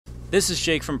This is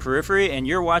Jake from Periphery, and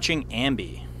you're watching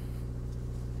AMBY.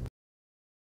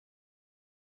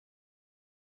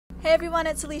 Hey everyone,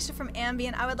 it's Alicia from AMBY,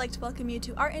 and I would like to welcome you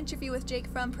to our interview with Jake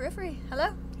from Periphery.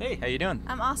 Hello. Hey, how you doing?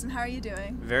 I'm awesome. How are you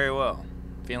doing? Very well.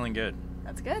 Feeling good.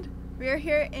 That's good. We are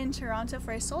here in Toronto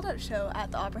for a sold-out show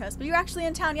at the Opera House, but you were actually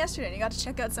in town yesterday and you got to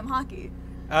check out some hockey.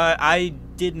 I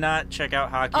did not check out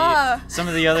hockey. Some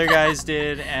of the other guys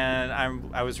did, and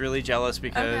I was really jealous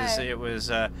because it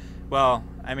was well,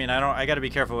 I mean, I got to be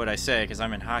careful what I say because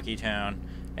I'm in Hockey Town,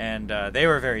 and they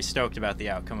were very stoked about the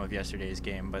outcome of yesterday's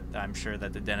game, but I'm sure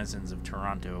that the denizens of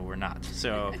Toronto were not.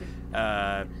 So,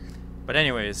 but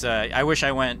anyways, I wish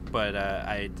I went, but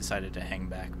I decided to hang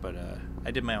back. But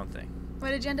I did my own thing.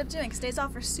 What did you end up doing? 'Cause days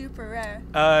off are super rare.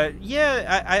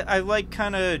 Yeah, I like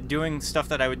kind of doing stuff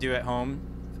that I would do at home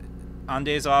on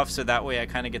days off, so that way I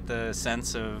kind of get the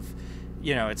sense of,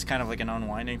 you know, it's kind of like an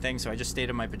unwinding thing. So I just stayed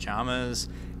in my pajamas,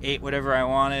 ate whatever I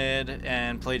wanted,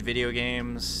 and played video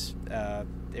games.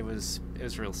 It was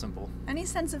real simple. Any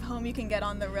sense of home you can get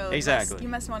on the road. Exactly. You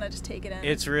must want to just take it in.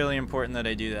 It's really important that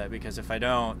I do that, because if I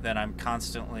don't, then I'm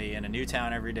constantly in a new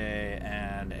town every day,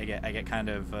 and I get kind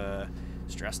of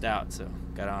stressed out. So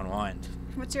gotta unwind.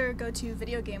 What's your go-to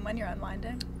video game when you're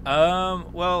unwinding?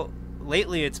 Well,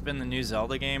 lately it's been the new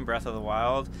Zelda game, Breath of the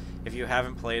Wild. If you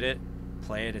haven't played it,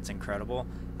 play it. It's incredible.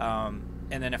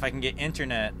 And then if I can get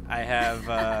internet, I have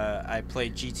I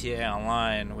played GTA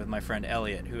Online with my friend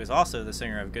Elliot, who is also the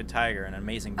singer of Good Tiger, an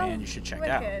amazing band you should check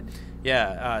out.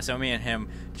 Yeah, so me and him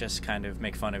just kind of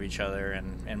make fun of each other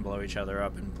and blow each other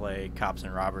up and play cops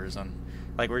and robbers, and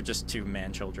like we're just two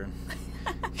man children.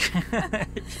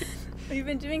 We've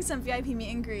been doing some VIP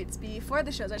meet and greets before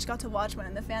the shows. I just got to watch one,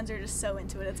 and the fans are just so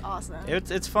into it. It's awesome.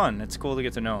 It's fun. It's cool to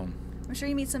get to know them. I'm sure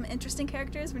you meet some interesting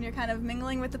characters when you're kind of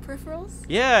mingling with the peripherals.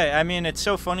 Yeah, I mean, it's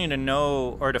so funny to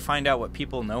know or to find out what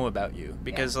people know about you,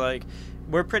 because like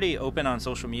we're pretty open on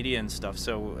social media and stuff.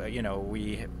 So you know,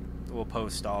 we will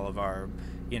post all of our,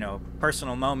 you know,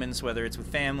 personal moments, whether it's with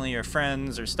family or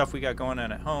friends or stuff we got going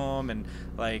on at home. And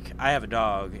like I have a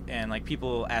dog, and like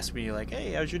people ask me like,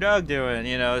 hey, how's your dog doing,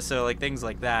 you know, so like things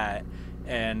like that.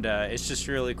 And it's just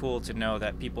really cool to know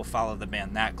that people follow the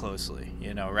band that closely,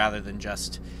 you know, rather than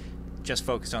just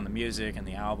focus on the music and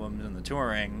the albums and the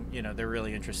touring. You know, they're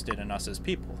really interested in us as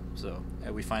people. So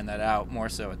we find that out more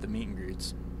so at the meet and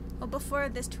greets. Well, before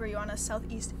this tour, you were on a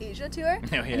Southeast Asia tour,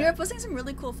 and you were posting some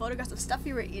really cool photographs of stuff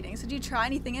you were eating. So did you try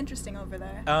anything interesting over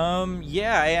there?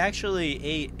 Yeah, I actually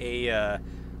ate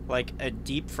a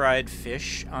deep fried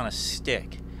fish on a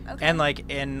stick. Okay. And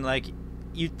like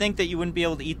you'd think that you wouldn't be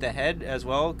able to eat the head as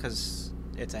well because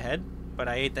it's a head, but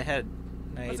I ate the head.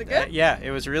 Was it good? Yeah, it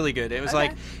was really good. It was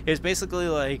it was basically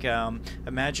like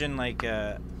imagine like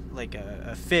a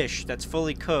fish that's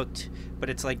fully cooked, but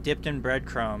it's like dipped in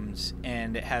breadcrumbs,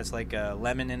 and it has like a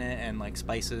lemon in it and like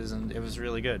spices, and it was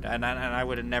really good. And I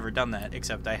would have never done that,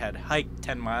 except I had hiked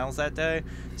 10 miles that day,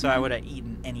 so I would have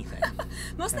eaten anything.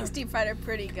 Most things deep fried are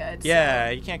pretty good. Yeah,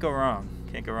 so. You can't go wrong.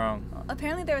 Can't go wrong. Well,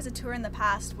 apparently there was a tour in the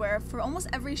past where for almost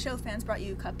every show fans brought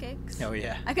you cupcakes. Oh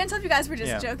yeah. I couldn't tell if you guys were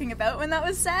just joking about when that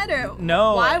was said, or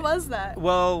no. Why was that?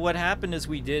 Well, what happened is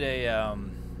we did a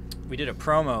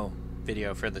promo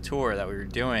video for the tour that we were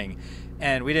doing,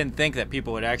 and we didn't think that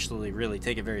people would actually really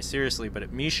take it very seriously,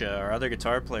 but Misha, our other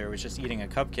guitar player, was just eating a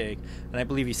cupcake, and I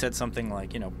believe he said something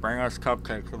like, you know, bring us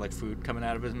cupcakes, or like food coming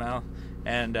out of his mouth.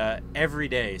 And every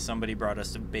day somebody brought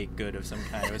us a baked good of some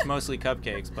kind. It was mostly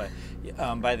cupcakes, but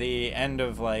by the end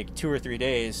of like 2 or 3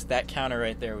 days, that counter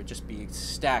right there would just be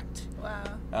stacked.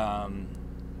 Wow.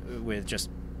 With just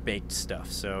baked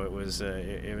stuff. So it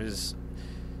was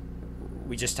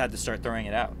we just had to start throwing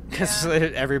it out because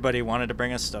everybody wanted to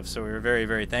bring us stuff. So we were very,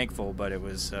 very thankful, but it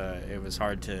was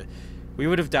hard to. We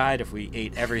would have died if we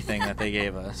ate everything that they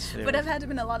gave us. Would have had to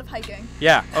been a lot of hiking.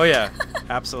 Yeah. Oh, yeah.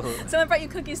 Absolutely. Someone brought you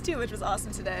cookies, too, which was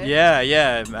awesome today.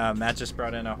 Yeah. Matt just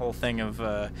brought in a whole thing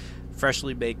of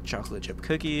freshly baked chocolate chip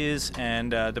cookies,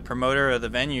 and the promoter of the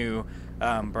venue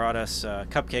brought us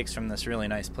cupcakes from this really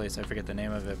nice place. I forget the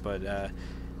name of it, but,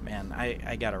 man,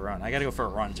 I got to run. I got to go for a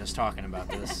run just talking about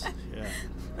this. Yeah.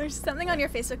 There's something on your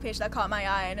Facebook page that caught my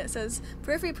eye, and it says,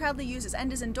 Periphery proudly uses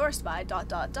and is endorsed by ... So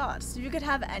if you could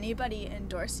have anybody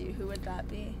endorse you, who would that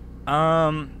be?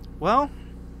 Well,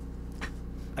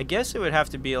 I guess it would have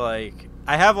to be like,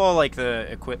 I have all like the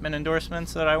equipment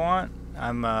endorsements that I want.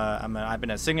 I've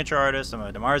been a signature artist. I'm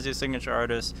a DeMarzio signature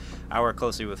artist. I work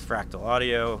closely with Fractal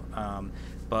Audio.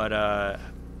 But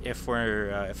if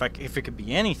it could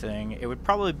be anything, it would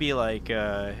probably be like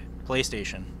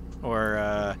PlayStation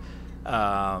or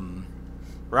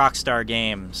Rockstar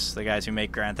Games, the guys who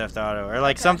make Grand Theft Auto, or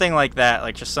like something like that,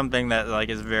 like just something that like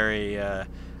is very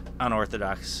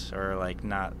unorthodox or like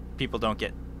not people don't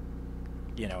get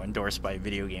endorsed by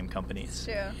video game companies.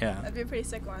 True. Yeah. That'd be a pretty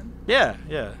sick one. Yeah,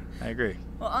 I agree.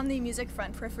 Well, on the music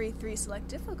front, Periphery 3 select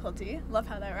difficulty. Love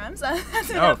how that rhymes.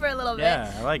 That's it up for a little bit.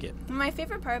 Yeah, I like it. My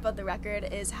favorite part about the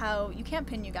record is how you can't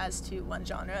pin you guys to one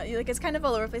genre. It's kind of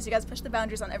all over the place. You guys push the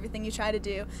boundaries on everything you try to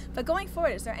do. But going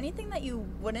forward, is there anything that you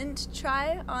wouldn't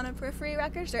try on a Periphery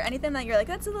record? Is there anything that you're like,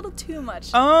 that's a little too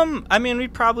much? I mean, we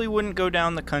probably wouldn't go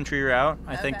down the country route.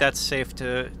 I think Okay. that's safe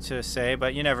to say,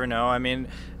 but you never know. I mean,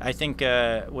 I think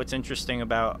what's interesting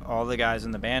about all the guys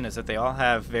in the band is that they all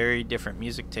have very different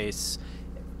music tastes.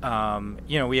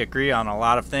 We agree on a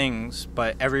lot of things,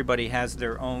 but everybody has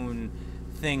their own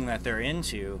thing that they're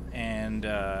into, and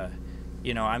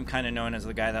I'm kind of known as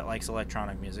the guy that likes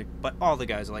electronic music, but all the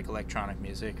guys like electronic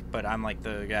music, but I'm like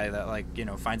the guy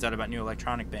that finds out about new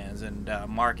electronic bands, and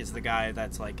Mark is the guy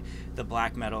that's like the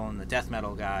black metal and the death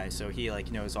metal guy, so he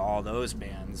knows all those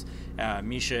bands.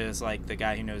 Misha is like the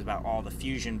guy who knows about all the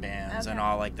fusion bands and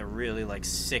all like the really like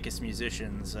sickest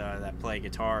musicians that play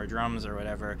guitar or drums or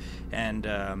whatever, and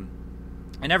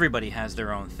everybody has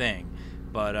their own thing,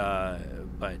 but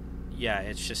yeah,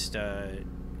 it's just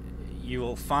you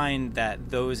will find that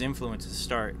those influences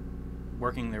start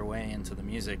working their way into the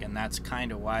music, and that's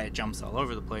kind of why it jumps all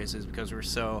over the place, is because we're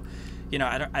so,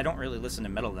 I don't really listen to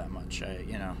metal that much.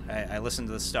 I listen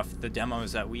to the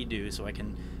demos that we do, so I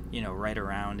can, write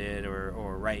around it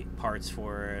or write parts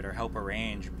for it or help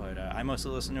arrange, but I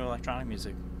mostly listen to electronic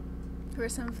music. Who are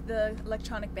some of the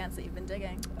electronic bands that you've been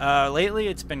digging? Lately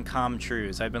it's been Com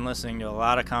Trues. I've been listening to a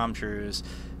lot of Com Trues.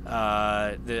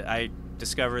 I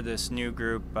discovered this new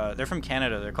group. They're from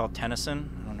Canada. They're called Tennyson.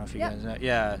 I don't know if you guys know.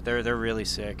 Yeah, they're really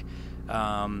sick.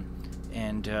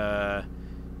 And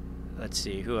let's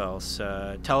see, who else?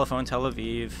 Telephone Tel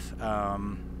Aviv,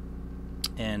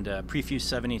 and Prefuse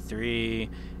 73,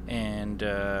 and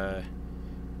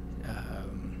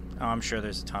I'm sure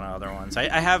there's a ton of other ones.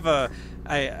 I have a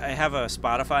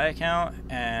Spotify account,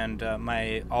 and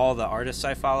all the artists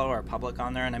I follow are public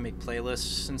on there, and I make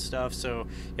playlists and stuff. So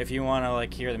if you want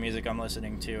to hear the music I'm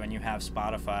listening to, and you have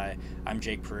Spotify, I'm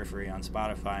Jake Periphery on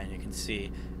Spotify, and you can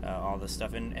see all this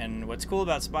stuff. And what's cool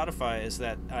about Spotify is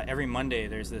that every Monday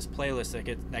there's this playlist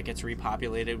that gets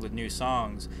repopulated with new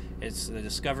songs. It's the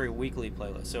Discovery Weekly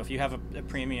playlist. So if you have a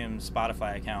premium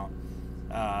Spotify account,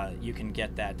 you can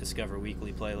get that Discover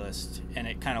Weekly playlist, and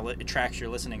it kind of it tracks your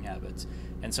listening habits.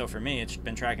 And so for me, it's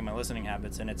been tracking my listening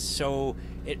habits, and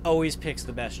it always picks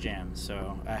the best jams.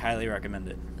 So I highly recommend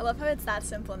it. I love how it's that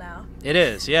simple now. It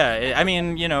is, yeah. I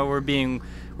mean,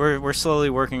 we're slowly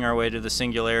working our way to the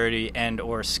Singularity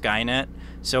and/or Skynet.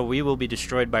 So we will be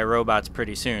destroyed by robots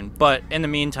pretty soon. But in the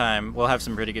meantime, we'll have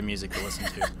some pretty good music to listen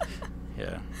to.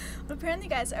 Yeah. Well, apparently you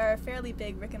guys are fairly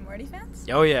big Rick and Morty fans.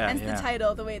 Oh, yeah. Hence the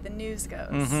title, The Way the News Goes.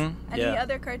 Mm-hmm. Any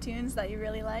other cartoons that you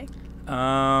really like?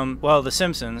 Well, The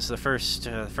Simpsons, the first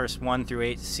 1 through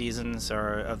 8 seasons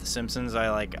of The Simpsons,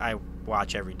 I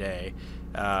watch every day.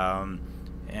 And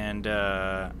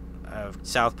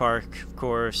South Park, of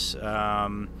course.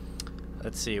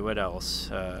 Let's see, what else?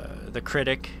 The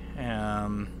Critic.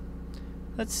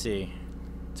 Let's see.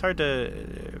 It's hard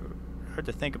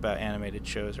to think about animated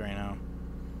shows right now.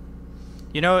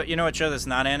 You know what show that's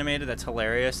not animated that's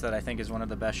hilarious that I think is one of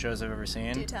the best shows I've ever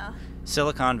seen? Do tell.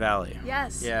 Silicon Valley.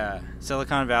 Yes. Yeah.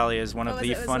 Silicon Valley is one of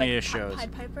the funniest shows.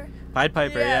 Pied Piper? Pied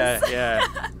Piper, yes.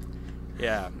 yeah.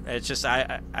 Yeah. It's just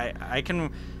I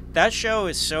can that show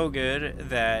is so good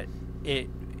that it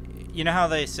how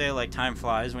they say time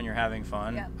flies when you're having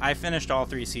fun? Yeah. I finished all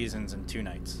 3 seasons in 2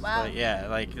 nights. Wow.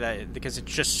 That because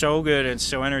it's just so good and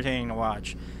so entertaining to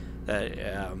watch.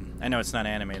 I know it's not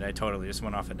animated. I totally just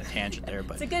went off on a tangent there,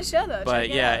 but it's a good show though. But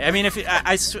yeah, I mean, if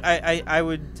I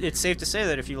would, it's safe to say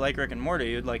that if you like Rick and Morty,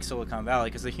 you'd like Silicon Valley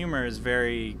because the humor is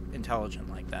very intelligent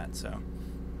like that. So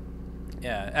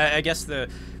yeah, I guess the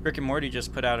Rick and Morty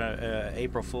just put out a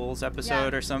April Fool's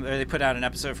episode or something. Or they put out an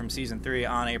episode from season 3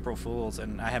 on April Fool's,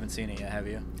 and I haven't seen it yet. Have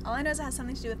you? All I know is it has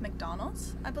something to do with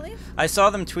McDonald's, I believe. I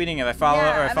saw them tweeting it. I follow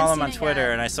them on Twitter,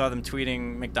 yet. and I saw them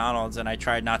tweeling McDonald's, and I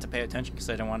tried not to pay attention because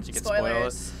I didn't want it to get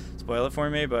spoil it for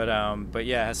me. But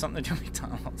yeah, it has something to do with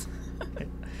McDonald's.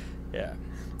 Yeah.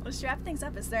 Well, just to wrap things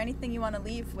up, is there anything you want to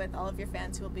leave with all of your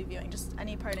fans who will be viewing? Just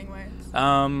any parting words?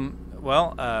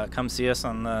 Well, come see us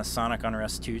on the Sonic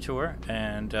Unrest 2 tour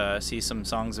and see some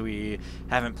songs that we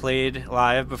haven't played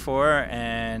live before,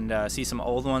 and see some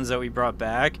old ones that we brought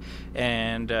back,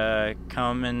 and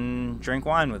come and drink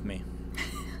wine with me.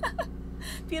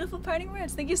 Beautiful parting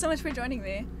words. Thank you so much for joining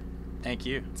me. Thank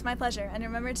you. It's my pleasure. And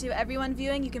remember, to everyone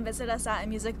viewing, you can visit us at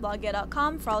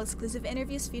musicblogger.com for all exclusive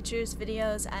interviews, features,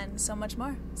 videos, and so much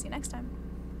more. See you next time.